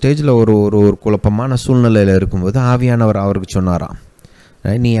ஒரு ஸ்டேஜில் ஒரு குழப்பமான சூழ்நிலையில் இருக்கும்போது ஆவியானவர் அவருக்கு சொன்னாராம்,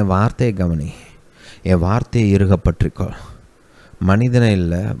 நீ என் வார்த்தையை கவனி, என் வார்த்தையை இறுக பற்றிக்கொள், மனிதனை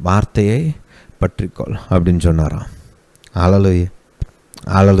இல்லை வார்த்தையை பற்றிக்கொள் அப்படின்னு சொன்னாராம். ஹல்லேலூயா,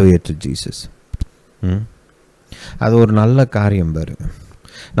 ஹல்லேலூயா டு ஜீசஸ். அது ஒரு நல்ல காரியம் பாருங்க.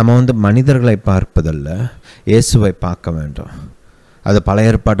 நம்ம மனிதர்களை பார்ப்பதல்ல, இயேசுவை பார்க்க வேண்டும். அது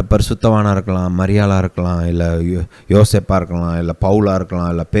பழைய ஏற்பாட்டு பரிசுத்தவானாக இருக்கலாம், மரியாளாக இருக்கலாம், இல்லை யோசேப்பாக இருக்கலாம், இல்லை பவுலாக இருக்கலாம்,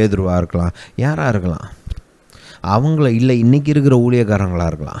 இல்லை பேதுருவாக இருக்கலாம், யாராக இருக்கலாம். அவங்கள இல்லை இன்றைக்கி இருக்கிற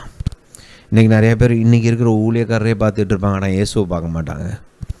ஊழியக்காரங்களாக இருக்கலாம். இன்றைக்கி நிறைய பேர் இன்றைக்கி இருக்கிற ஊழியக்காரரே பார்த்துட்டு இருப்பாங்க, ஆனால் இயேசுவை பார்க்க மாட்டாங்க.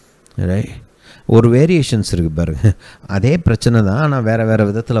 ரைட், ஒரு வேரியேஷன்ஸ் இருக்குது பாருங்க. அதே பிரச்சனை தான், ஆனால் வேறு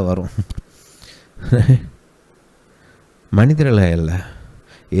விதத்தில் வரும். மனிதர்களை இல்லை,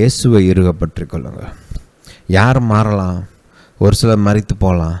 இயேசுவை இறுக பற்றிக்கொள்ளுங்க. யார் மாறலாம், ஒரு சிலர் மரித்து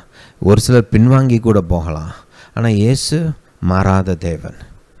போகலாம், ஒரு சிலர் பின்வாங்கி கூட போகலாம், ஆனால் இயேசு மாறாத தேவன்.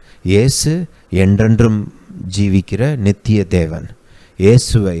 இயேசு என்றென்றும் ஜீவிக்கிற நித்திய தேவன்.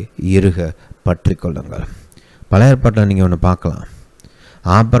 இயேசுவை இறுக பற்றிக்கொள்ளுங்கள். பழைய ஏற்பாட்டில் நீங்கள் ஒன்று பார்க்கலாம்,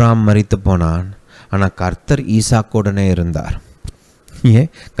 ஆபிரகாம் மரித்து போனான், ஆனால் கர்த்தர் ஈசாக்குடனே இருந்தார்.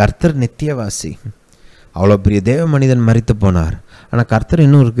 ஏன்? கர்த்தர் நித்தியவாசி. அவ்வளோ பெரிய தேவ மனிதன் மரித்து போனார், ஆனால் கர்த்தர்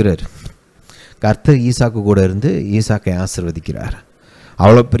இன்னும் இருக்கிறார். கர்த்தர் ஈசாக்கு கூட இருந்து ஈசாக்கை ஆசீர்வதிக்கிறார்.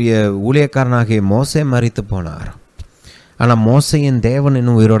 அவ்வளோ பெரிய ஊழியக்காரனாகிய மோசே மரித்து போனார், ஆனால் மோசையின் தேவன்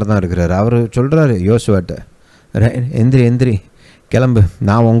இன்னும் உயிரோடு தான் இருக்கிறார். அவர் சொல்கிறாரு யோசுவாட்ட, எந்திரி கிளம்பு,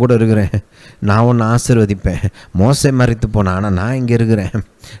 நான் உன் கூட இருக்கிறேன், நான் உன்னை ஆசீர்வதிப்பேன். மோசே மரித்து போனேன், ஆனால் நான் இங்கே இருக்கிறேன்,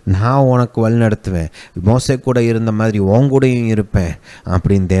 நான் உனக்கு வழி நடத்துவேன், மோசே கூட இருந்த மாதிரி உன் கூடயும் இருப்பேன்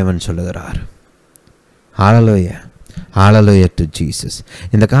அப்படின்னு தேவன் சொல்லுகிறார். ஹல்லேலூயா, ஹல்லேலூயா டு ஜீசஸ்.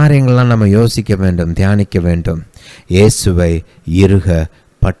 இந்த காரியங்கள்லாம் நம்ம யோசிக்க வேண்டும், தியானிக்க வேண்டும், இயேசுவை இறுக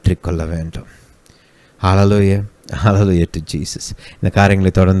பற்றி கொள்ள வேண்டும். ஹல்லேலூயா, ஹல்லேலூயா டு ஜீசஸ். இந்த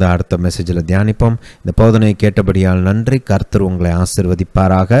காரியங்களை தொடர்ந்து அடுத்த மெசேஜில் தியானிப்போம். இந்த போதனையை கேட்டபடியால் நன்றி. கர்த்தர் உங்களை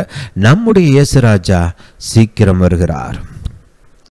ஆசீர்வதிப்பாராக. நம்முடைய இயேசு ராஜா சீக்கிரம் வருகிறார்.